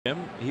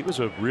He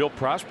was a real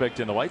prospect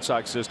in the White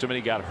Sox system, and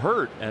he got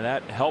hurt, and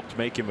that helped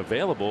make him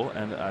available.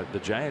 And the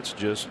Giants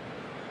just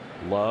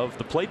love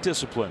the plate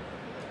discipline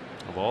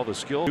of all the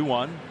skill.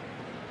 2-1.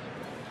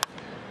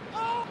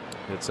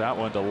 Hits that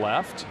one to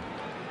left.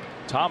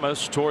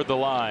 Thomas toward the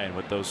line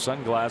with those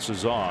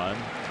sunglasses on.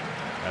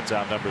 That's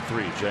out number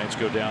 3. Giants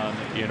go down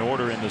in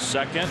order in the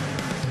second.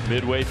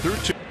 Midway through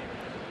 2.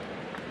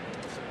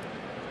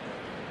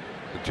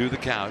 To the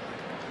count.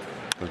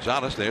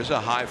 González, there's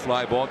a high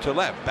fly ball to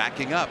left.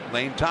 Backing up,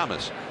 Lane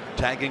Thomas.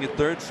 Tagging at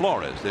third,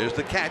 Flores. There's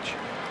the catch.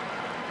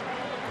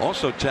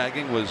 Also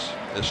tagging was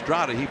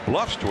Estrada. He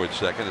bluffs towards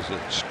second as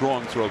a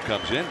strong throw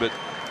comes in, but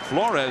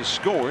Flores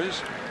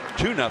scores.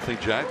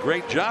 2-0 Giant.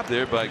 Great job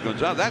there by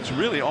González. That's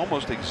really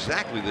almost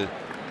exactly the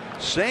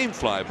same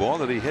fly ball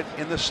that he hit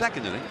in the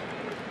second inning.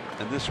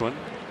 And this one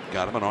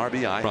got him an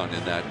RBI run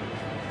in that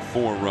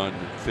 4-run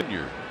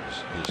figure.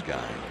 This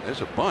guy.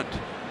 There's a bunt.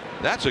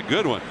 That's a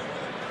good one.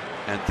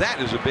 And that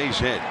is a base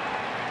hit.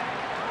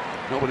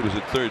 Nobody was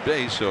at third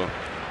base, so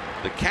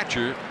the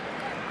catcher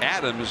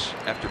Adams,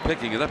 after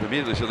picking it up,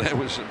 immediately said that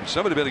was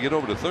somebody better get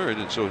over to third,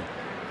 and so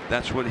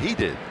that's what he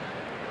did.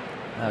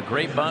 A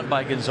great bunt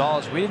by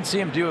González. We didn't see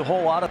him do a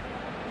whole lot of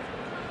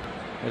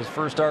his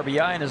first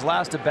RBI in his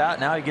last at bat.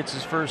 Now he gets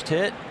his first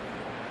hit.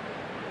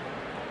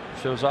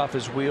 Shows off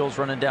his wheels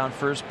running down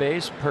first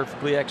base.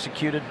 Perfectly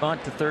executed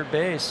bunt to third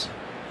base.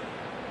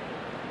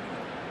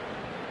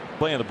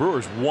 Playing the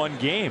Brewers one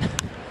game.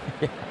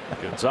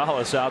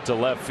 González out to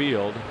left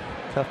field.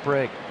 Tough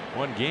break.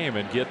 One game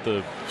and get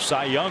the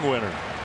Cy Young winner.